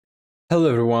Hello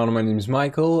everyone, my name is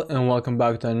Michael and welcome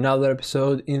back to another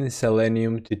episode in the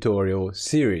Selenium tutorial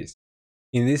series.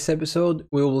 In this episode,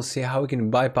 we will see how we can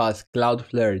bypass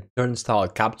Cloudflare Turnstile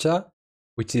CAPTCHA,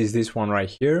 which is this one right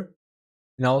here.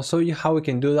 And I'll show you how we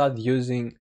can do that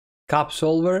using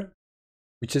CapSolver,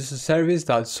 which is a service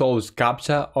that solves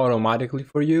CAPTCHA automatically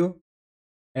for you.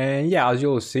 And yeah, as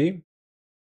you'll see,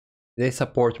 they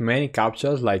support many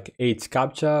CAPTCHAs like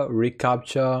HCAPTCHA,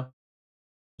 ReCAPTCHA,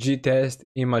 G-test,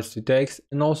 image to text,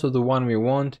 and also the one we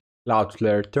want,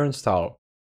 Cloudflare Turnstile.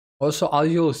 Also,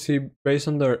 as you'll see, based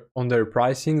on their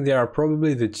pricing, they are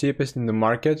probably the cheapest in the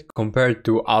market compared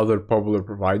to other popular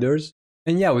providers.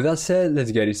 And yeah, with that said, let's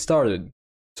get it started.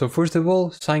 So first of all,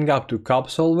 sign up to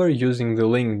CapSolver using the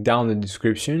link down in the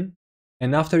description.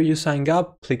 And after you sign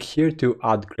up, click here to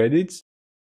add credits.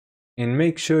 And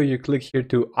make sure you click here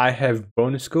to I have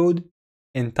bonus code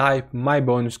and type my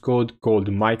bonus code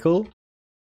called Michael.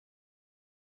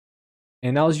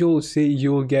 And as you will see,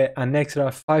 you will get an extra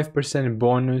 5%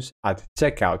 bonus at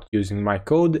checkout using my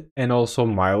code and also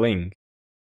my link.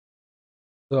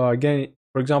 So again,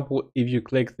 for example, if you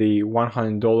click the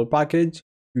 $100 package,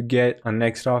 you get an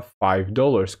extra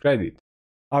 $5 credit.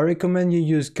 I recommend you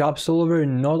use CapSolver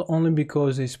not only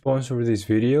because they sponsor this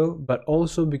video, but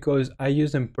also because I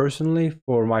use them personally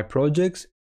for my projects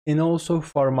and also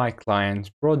for my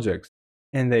clients' projects.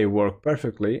 And they work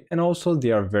perfectly, and also they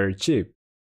are very cheap.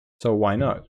 So why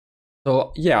not?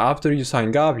 So yeah, after you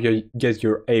sign up, you get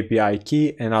your API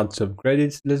key and add some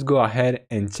credits. Let's go ahead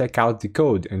and check out the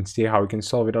code and see how we can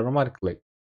solve it automatically.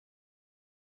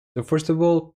 So first of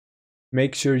all,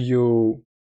 make sure you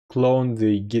clone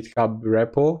the GitHub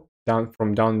repo down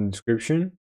in the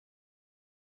description.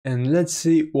 And let's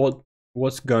see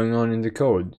what's going on in the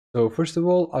code. So first of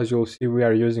all, as you'll see, we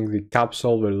are using the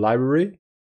CapSolver library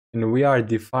and we are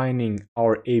defining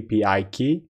our API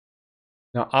key.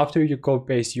 Now, after you copy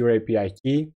paste your API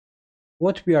key,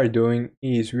 what we are doing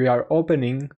is we are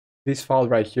opening this file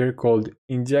right here called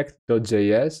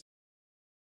inject.js.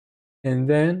 And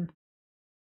then,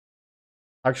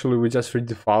 actually, we just read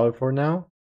the file for now.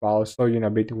 I'll show you in a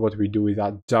bit what we do with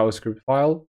that JavaScript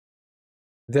file.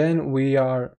 Then we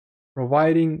are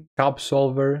providing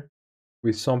CapSolver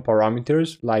with some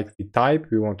parameters like the type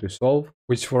we want to solve,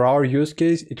 which for our use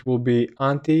case, it will be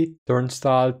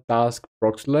anti-turnstile task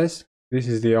proxyless. This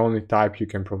is the only type you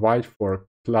can provide for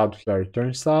Cloudflare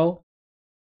Turnstile.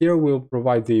 Here we'll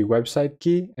provide the website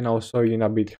key and I'll show you in a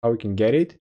bit how you can get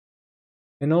it.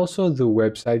 And also the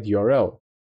website URL.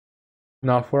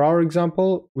 Now for our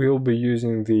example, we will be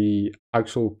using the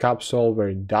actual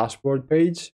CapSolver dashboard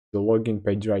page, the login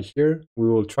page right here. We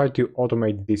will try to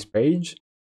automate this page.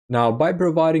 Now by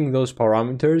providing those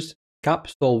parameters,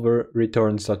 CapSolver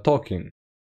returns a token.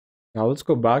 Now let's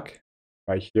go back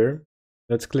right here.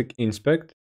 Let's click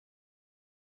inspect.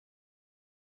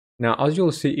 Now, as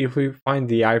you'll see, if we find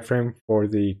the iframe for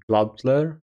the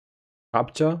Cloudflare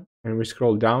CAPTCHA and we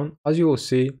scroll down, as you will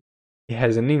see, it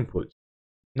has an input.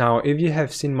 Now, if you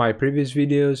have seen my previous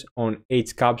videos on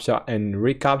HCAPTCHA and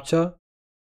ReCAPTCHA,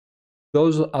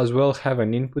 those as well have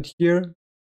an input here,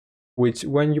 which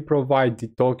when you provide the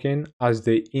token as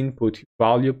the input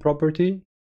value property,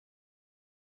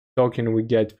 token we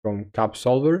get from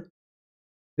CapSolver,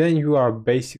 then you are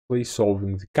basically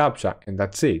solving the CAPTCHA and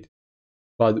that's it.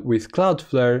 But with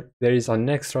Cloudflare, there is an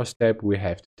extra step we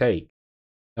have to take.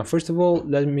 Now, first of all,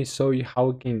 let me show you how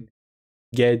we can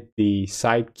get the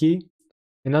site key.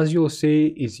 And as you'll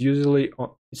see,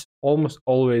 it's almost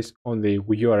always on the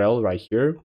URL right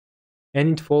here.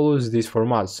 And it follows this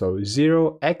format. So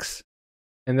 0x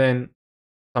and then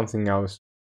something else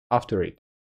after it.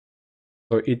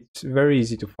 So it's very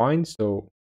easy to find. So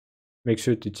make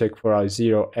sure to check for a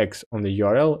 0x on the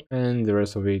URL and the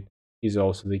rest of it is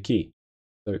also the key.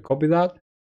 So copy that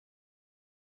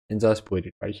and just put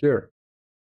it right here.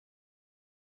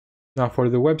 Now for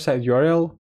the website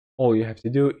URL, all you have to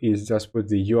do is just put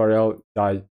the URL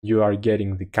that you are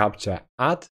getting the CAPTCHA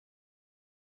at.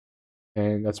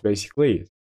 And that's basically it.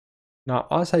 Now,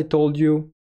 as I told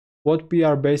you, what we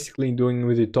are basically doing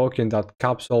with the token that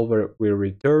CapSolver will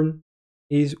return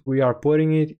is we are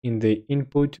putting it in the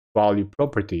input value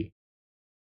property.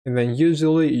 And then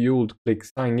usually you would click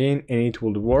sign in and it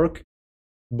would work.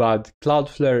 But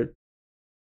Cloudflare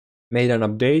made an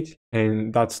update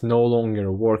and that's no longer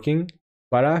working.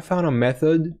 But I found a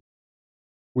method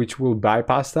which will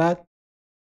bypass that.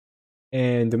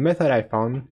 And the method I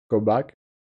found, go back,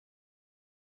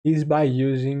 is by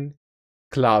using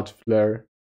Cloudflare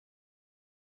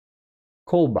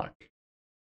callback.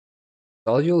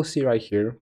 So as you'll see right here,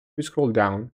 if you scroll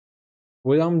down,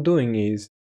 what I'm doing is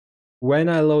when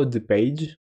I load the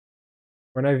page,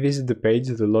 when I visit the page,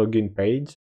 the login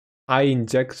page, I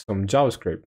inject some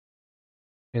JavaScript.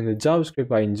 And the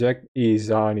JavaScript I inject is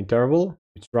an interval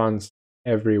which runs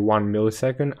every 1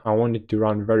 millisecond. I want it to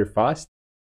run very fast.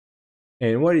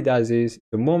 And what it does is,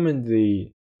 the moment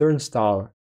the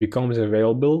turnstile becomes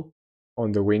available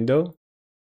on the window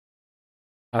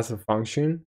as a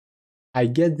function, I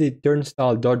get the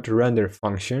turnstile.render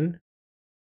function,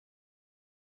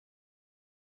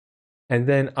 and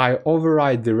then I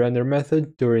override the render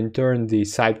method to return the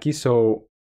side key. So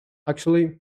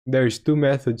actually, there's two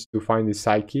methods to find the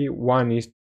side key. One is,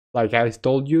 like I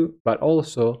told you, but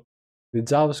also the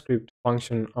JavaScript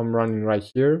function I'm running right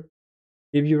here.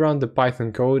 If you run the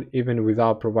Python code, even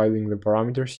without providing the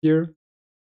parameters here,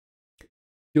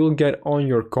 you'll get on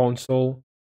your console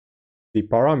the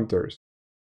parameters,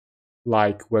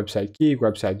 like website key,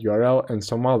 website URL, and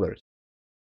some others.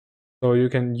 So you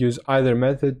can use either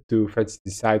method to fetch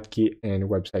the side key and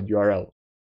website URL.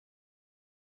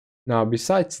 Now,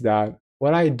 besides that,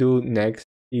 what I do next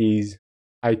is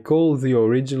I call the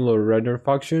original render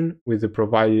function with the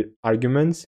provided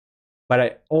arguments, but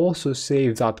I also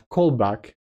save that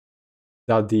callback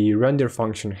that the render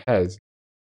function has.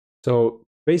 So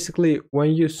basically,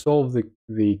 when you solve the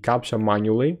CAPTCHA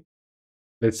manually,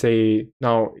 let's say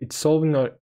now it's solving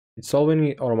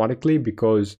it automatically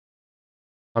because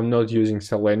I'm not using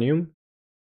Selenium.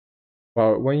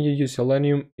 But when you use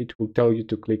Selenium, it will tell you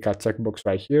to click a checkbox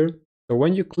right here. So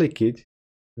when you click it,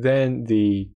 then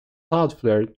the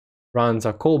Cloudflare runs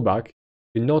a callback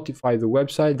to notify the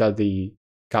website that the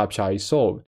CAPTCHA is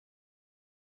solved.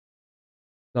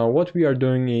 Now what we are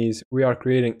doing is we are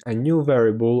creating a new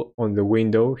variable on the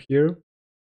window here,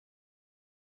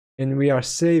 and we are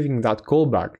saving that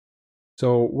callback.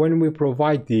 So when we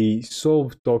provide the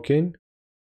solve token,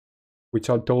 which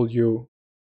I told you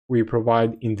we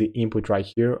provide in the input right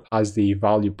here as the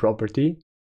value property,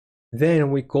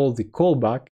 then we call the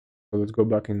callback. So let's go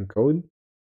back in the code.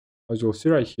 As you'll see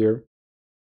right here,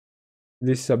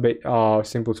 this is a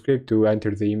simple script to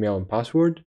enter the email and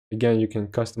password. Again, you can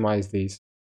customize this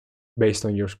based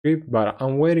on your script, but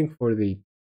I'm waiting for the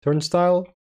turnstile.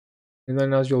 And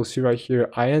then as you'll see right here,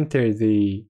 I enter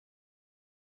the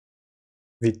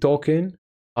token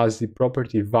as the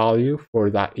property value for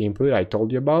that input I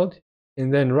told you about.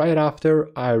 And then right after,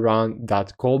 I run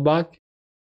that callback.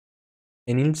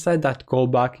 And inside that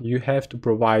callback, you have to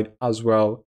provide as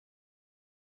well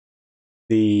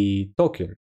the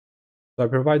token. So I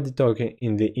provide the token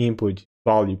in the input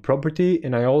value property,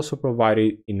 and I also provide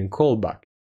it in a callback.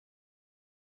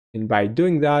 And by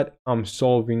doing that, I'm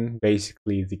solving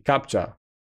basically the CAPTCHA.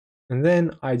 And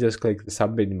then I just click the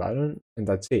submit button, and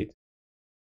that's it.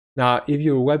 Now, if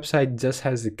your website just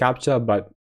has the CAPTCHA, but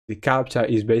the CAPTCHA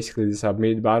is basically the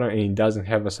submit button and it doesn't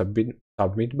have a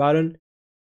submit button,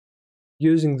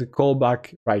 using the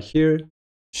callback right here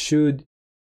should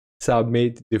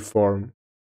submit the form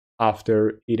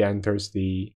after it enters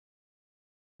the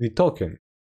token.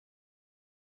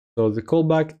 So the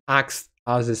callback acts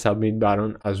as a submit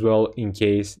button as well in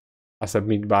case a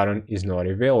submit button is not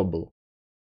available.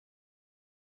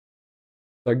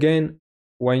 So again,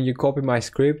 when you copy my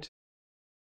script,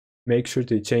 make sure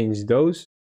to change those.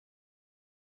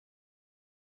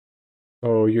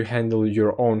 So you handle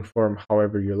your own form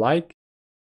however you like.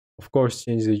 Of course,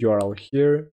 change the URL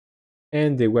here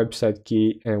and the website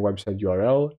key and website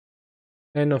URL.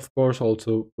 And of course,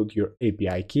 also put your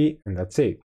API key, and that's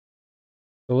it.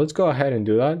 So let's go ahead and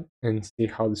do that and see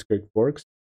how the script works.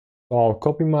 So I'll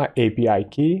copy my API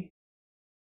key,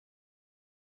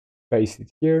 paste it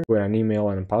here, put an email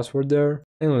and a password there,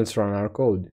 and let's run our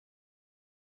code.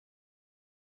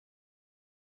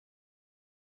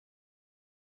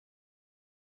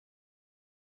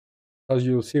 As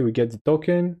you'll see, we get the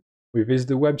token, we visit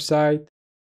the website,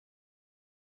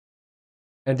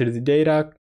 enter the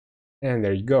data, and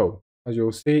there you go. As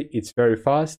you'll see, it's very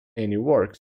fast and it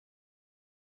works.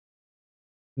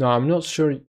 Now, I'm not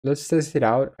sure. Let's test it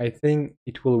out. I think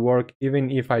it will work even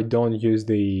if I don't use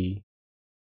the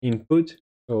input.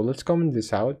 So let's comment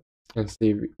this out and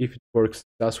see if it works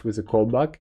just with the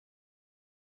callback,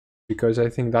 because I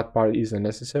think that part is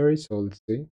unnecessary. So let's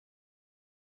see.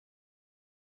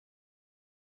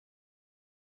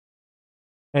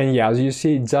 And yeah, as you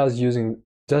see,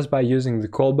 just by using the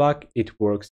callback, it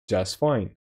works just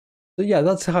fine. So yeah,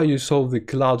 that's how you solve the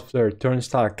Cloudflare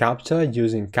Turnstile CAPTCHA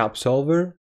using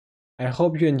CapSolver. I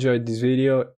hope you enjoyed this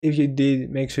video. If you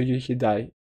did, make sure you hit that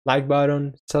like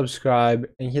button, subscribe,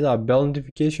 and hit that bell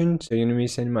notification so you don't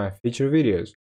miss any of my future videos.